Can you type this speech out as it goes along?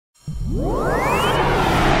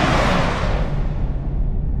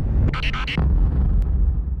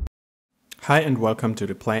Hi and welcome to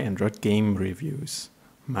the Play Android Game Reviews.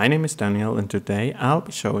 My name is Daniel and today I'll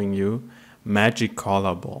be showing you Magic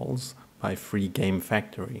Color Balls by Free Game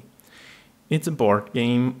Factory. It's a board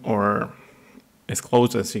game, or as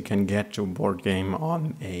close as you can get to a board game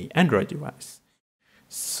on an Android device.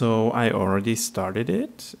 So I already started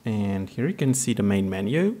it, and here you can see the main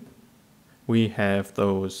menu. We have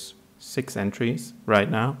those 6 entries right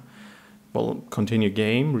now. Well, continue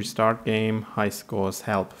game, restart game, high scores,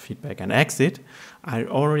 help, feedback, and exit. I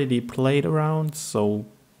already played around, so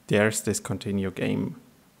there's this continue game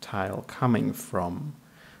tile coming from.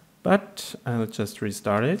 But I'll just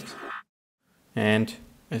restart it. And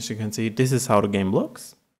as you can see, this is how the game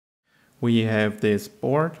looks. We have this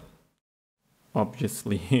board,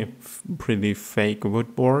 obviously pretty fake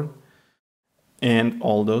wood board, and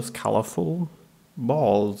all those colorful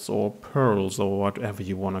balls or pearls or whatever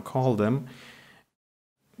you want to call them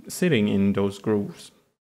sitting in those grooves.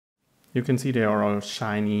 You can see they are all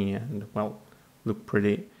shiny and, well, look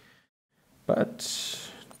pretty. But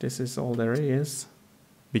this is all there is,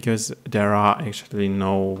 because there are actually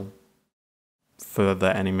no further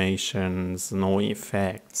animations, no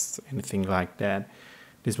effects, anything like that.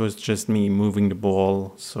 This was just me moving the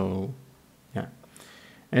ball, so yeah.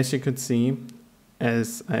 As you could see,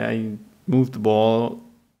 as I move the ball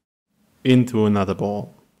into another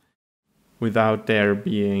ball without there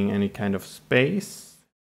being any kind of space.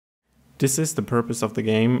 This is the purpose of the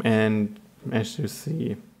game, and as you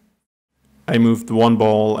see, I moved one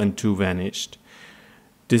ball and 2 vanished.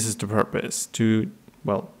 This is the purpose, to,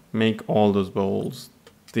 well, make all those balls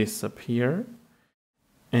disappear.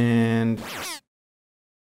 And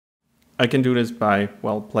I can do this by,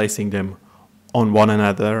 well, placing them on one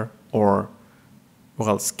another or,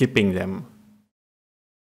 well, skipping them.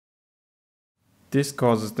 This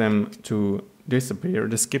causes them to disappear.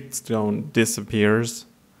 The skipped stone disappears,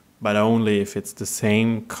 but only if it's the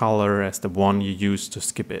same color as the one you used to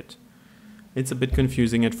skip it. It's a bit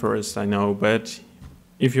confusing at first, I know, but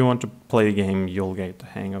if you want to play the game, you'll get the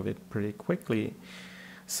hang of it pretty quickly.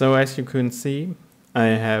 So as you can see, I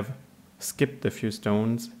have skipped a few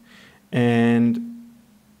stones, and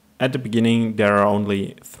at the beginning, there are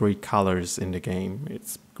only 3 colors in the game.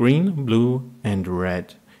 It's green, blue, and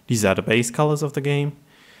red. These are the base colors of the game,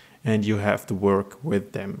 and you have to work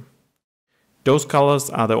with them. Those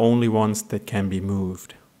colors are the only ones that can be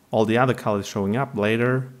moved. All the other colors showing up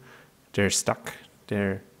later, they're stuck.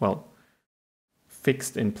 They're, well,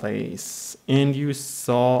 fixed in place. And you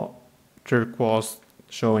saw turquoise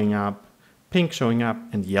showing up, pink showing up,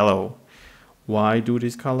 and yellow. Why do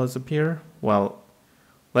these colors appear? Well,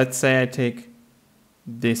 let's say I take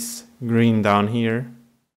this green down here,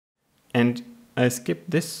 and I skip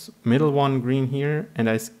this middle one green here, and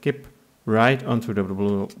I skip right onto the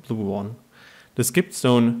blue one. The skipped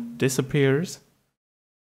stone disappears,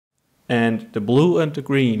 and the blue and the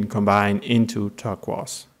green combine into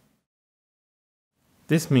turquoise.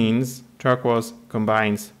 This means turquoise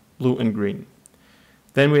combines blue and green.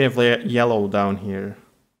 Then we have yellow down here.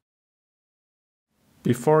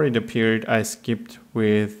 Before it appeared, I skipped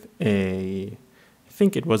with I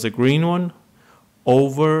think it was a green one,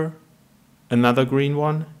 over another green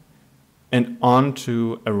one, and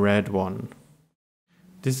onto a red one.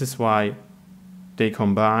 This is why they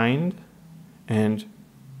combined into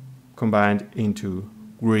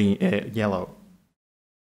yellow.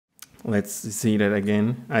 Let's see that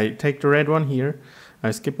again. I take the red one here, I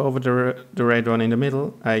skip over the red one in the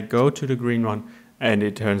middle, I go to the green one, and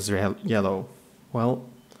it turns yellow. Well,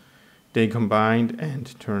 they combined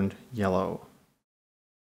and turned yellow.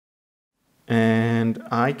 And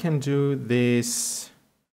I can do this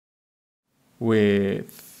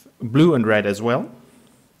with blue and red as well.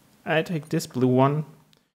 I take this blue one,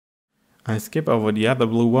 I skip over the other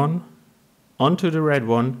blue one, onto the red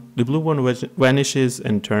one. The blue one vanishes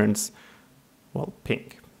and turns, well,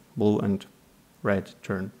 pink. Blue and red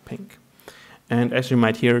turn pink. And as you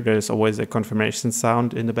might hear, there's always a confirmation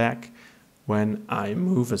sound in the back when I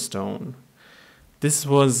move a stone. This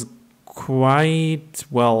was quite,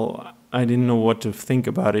 well, I didn't know what to think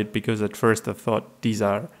about it, because at first I thought these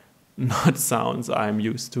are not sounds I'm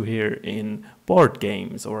used to hear in board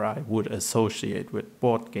games, or I would associate with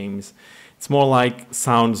board games. It's more like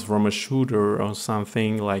sounds from a shooter or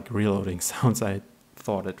something, like reloading sounds, I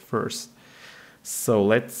thought at first. So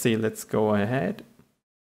let's see, let's go ahead.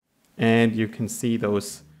 And you can see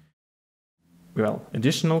those, well,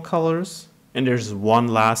 additional colors. And there's one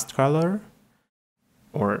last color,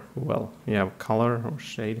 or, well, yeah, color or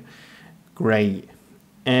shade, gray.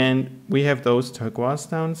 And we have those turquoise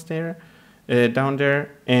down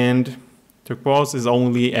there, and turquoise is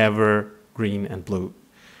only ever green and blue.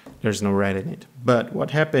 there's no red in it. But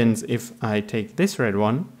what happens if I take this red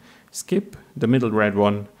one, skip the middle red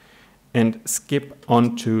one, and skip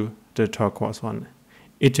onto the turquoise one?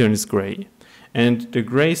 It turns gray. And the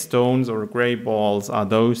gray stones or gray balls are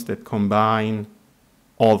those that combine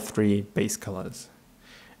all three base colors.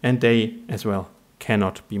 And they, as well,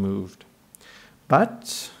 cannot be moved.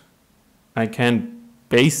 But I can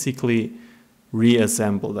basically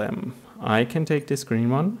reassemble them. I can take this green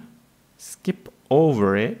one, skip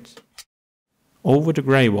over it, over the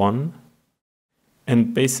gray one,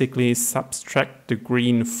 and basically subtract the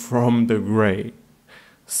green from the gray.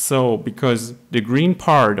 So, because the green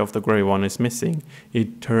part of the gray one is missing,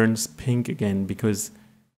 it turns pink again, because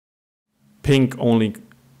pink only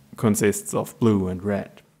consists of blue and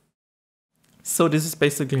red. So this is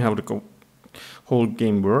basically how the whole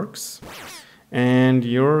game works. And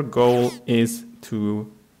your goal is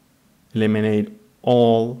to eliminate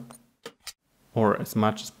all, or as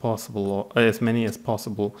much as possible, or as many as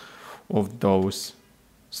possible of those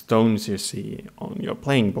stones you see on your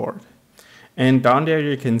playing board. And down there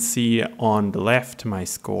you can see on the left my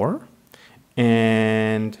score,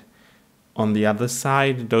 and on the other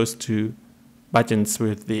side those two buttons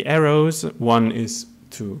with the arrows. One is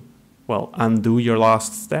to, well, undo your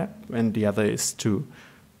last step, and the other is to,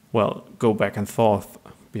 well, go back and forth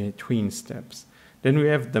between steps. Then we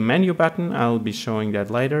have the menu button. I'll be showing that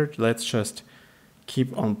later. Let's just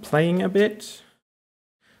keep on playing a bit.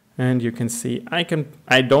 And you can see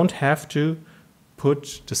I don't have to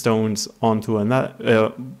put the stones onto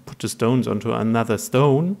another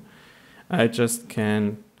stone. I just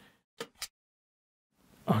can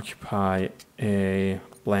occupy a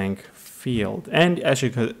blank field. And as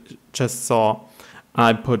you just saw,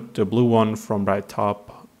 I put the blue one from right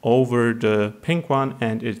top over the pink one,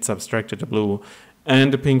 and it subtracted the blue,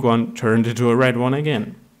 and the pink one turned into a red one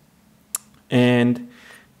again. And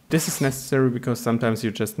this is necessary because sometimes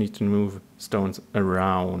you just need to move stones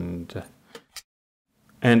around.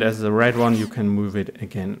 And as the red one, you can move it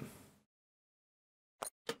again.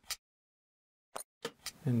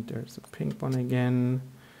 And there's a pink one again.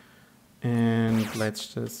 And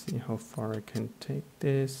let's just see how far I can take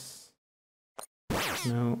this.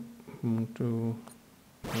 Now,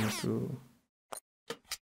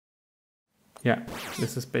 yeah,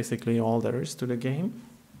 this is basically all there is to the game.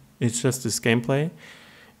 It's just this gameplay.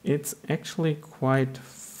 It's actually quite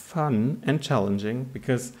fun and challenging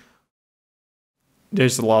because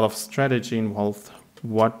there's a lot of strategy involved.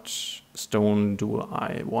 What stone do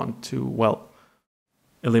I want to, well,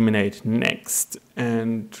 eliminate next?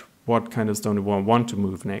 And what kind of stone do I want to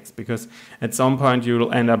move next? Because at some point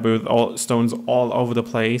you'll end up with stones all over the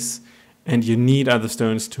place, and you need other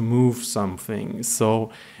stones to move something.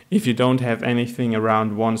 So if you don't have anything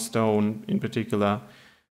around one stone in particular,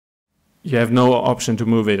 you have no option to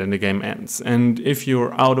move it and the game ends. And if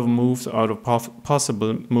you're out of moves, out of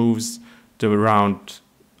possible moves, the round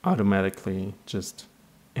automatically just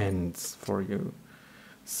ends for you.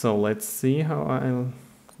 So let's see how I'll,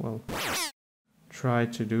 well, try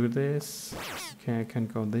to do this. Okay, I can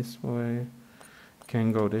go this way.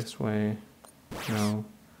 Can go this way. No.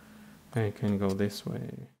 I can go this way.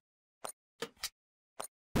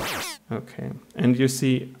 Okay, and you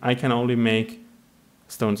see I can only make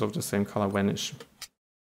stones of the same color vanish.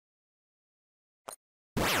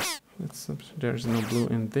 There's no blue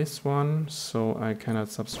in this one, so I cannot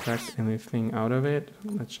subtract anything out of it.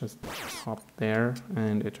 Let's just hop there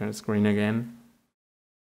and it turns green again.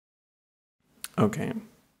 Okay,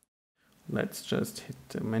 let's just hit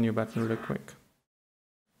the menu button really quick.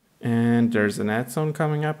 And there's an ad zone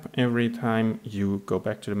coming up every time you go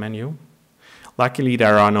back to the menu. Luckily,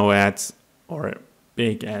 there are no ads or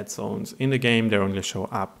big ad zones in the game. They only show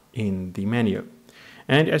up in the menu.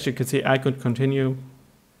 And as you can see, I could continue.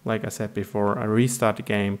 Like I said before, I restart the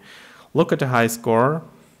game. Look at the high score.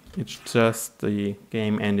 It's just the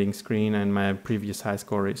game ending screen, and my previous high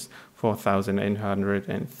score is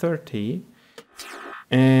 4,830.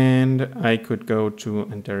 And I could go to,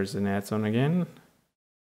 and there's an ad zone again.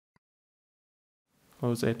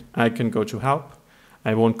 Close it. I can go to help.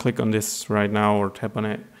 I won't click on this right now or tap on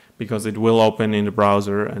it because it will open in the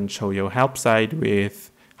browser and show you a help site with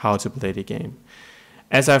how to play the game.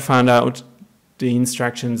 As I found out, the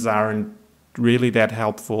instructions aren't really that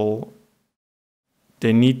helpful.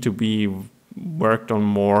 They need to be worked on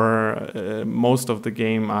more. Most of the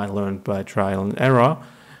game I learned by trial and error.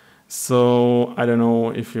 So I don't know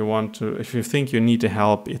if you want to, if you think you need the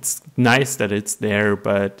help, it's nice that it's there,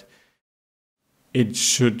 but it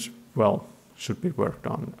should, well, should be worked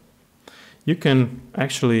on. You can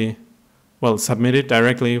actually, well, submit it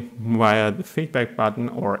directly via the feedback button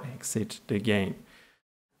or exit the game.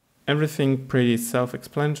 Everything pretty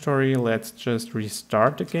self-explanatory. Let's just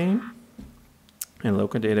restart the game and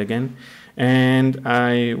look at it again. And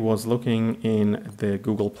I was looking in the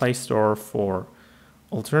Google Play Store for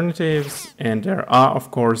alternatives, and there are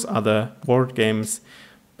of course other board games,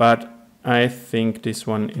 but I think this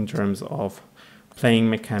one, in terms of playing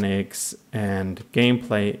mechanics and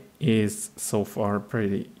gameplay, is so far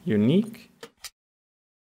pretty unique.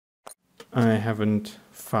 I haven't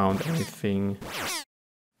found anything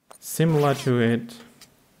similar to it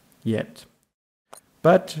yet.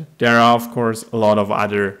 But there are of course a lot of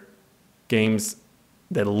other games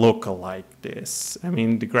that look like this. I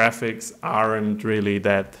mean, the graphics aren't really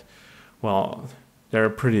that, well, they're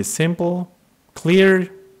pretty simple, clear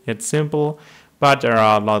yet simple, but there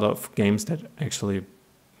are a lot of games that actually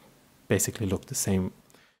basically look the same.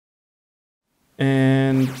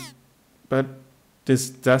 But this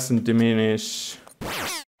doesn't diminish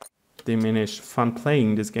fun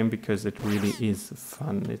playing this game, because it really is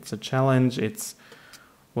fun. It's a challenge. It's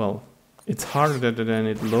harder than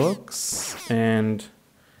it looks, and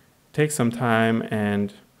takes some time,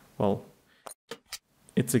 and well,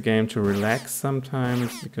 it's a game to relax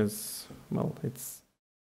sometimes, because it's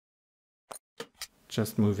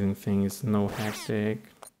just moving things, no hectic,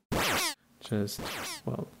 just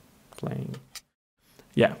playing.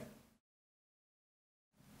 Yeah.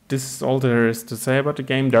 This is all there is to say about the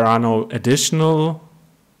game. There are no additional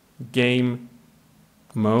game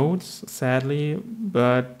modes, sadly,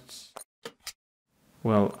 but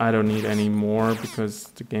I don't need any more, because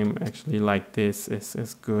the game actually like this is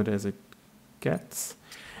as good as it gets.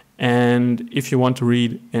 And if you want to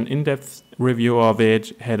read an in-depth review of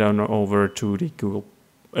it, head on over to the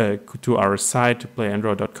to our site, to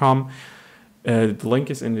playandroid.com. The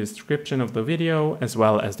link is in the description of the video, as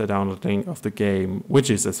well as the downloading of the game, which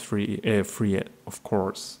is free, of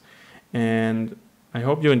course. And I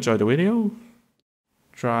hope you enjoyed the video.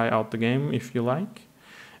 Try out the game if you like.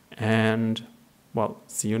 And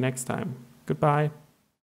see you next time. Goodbye.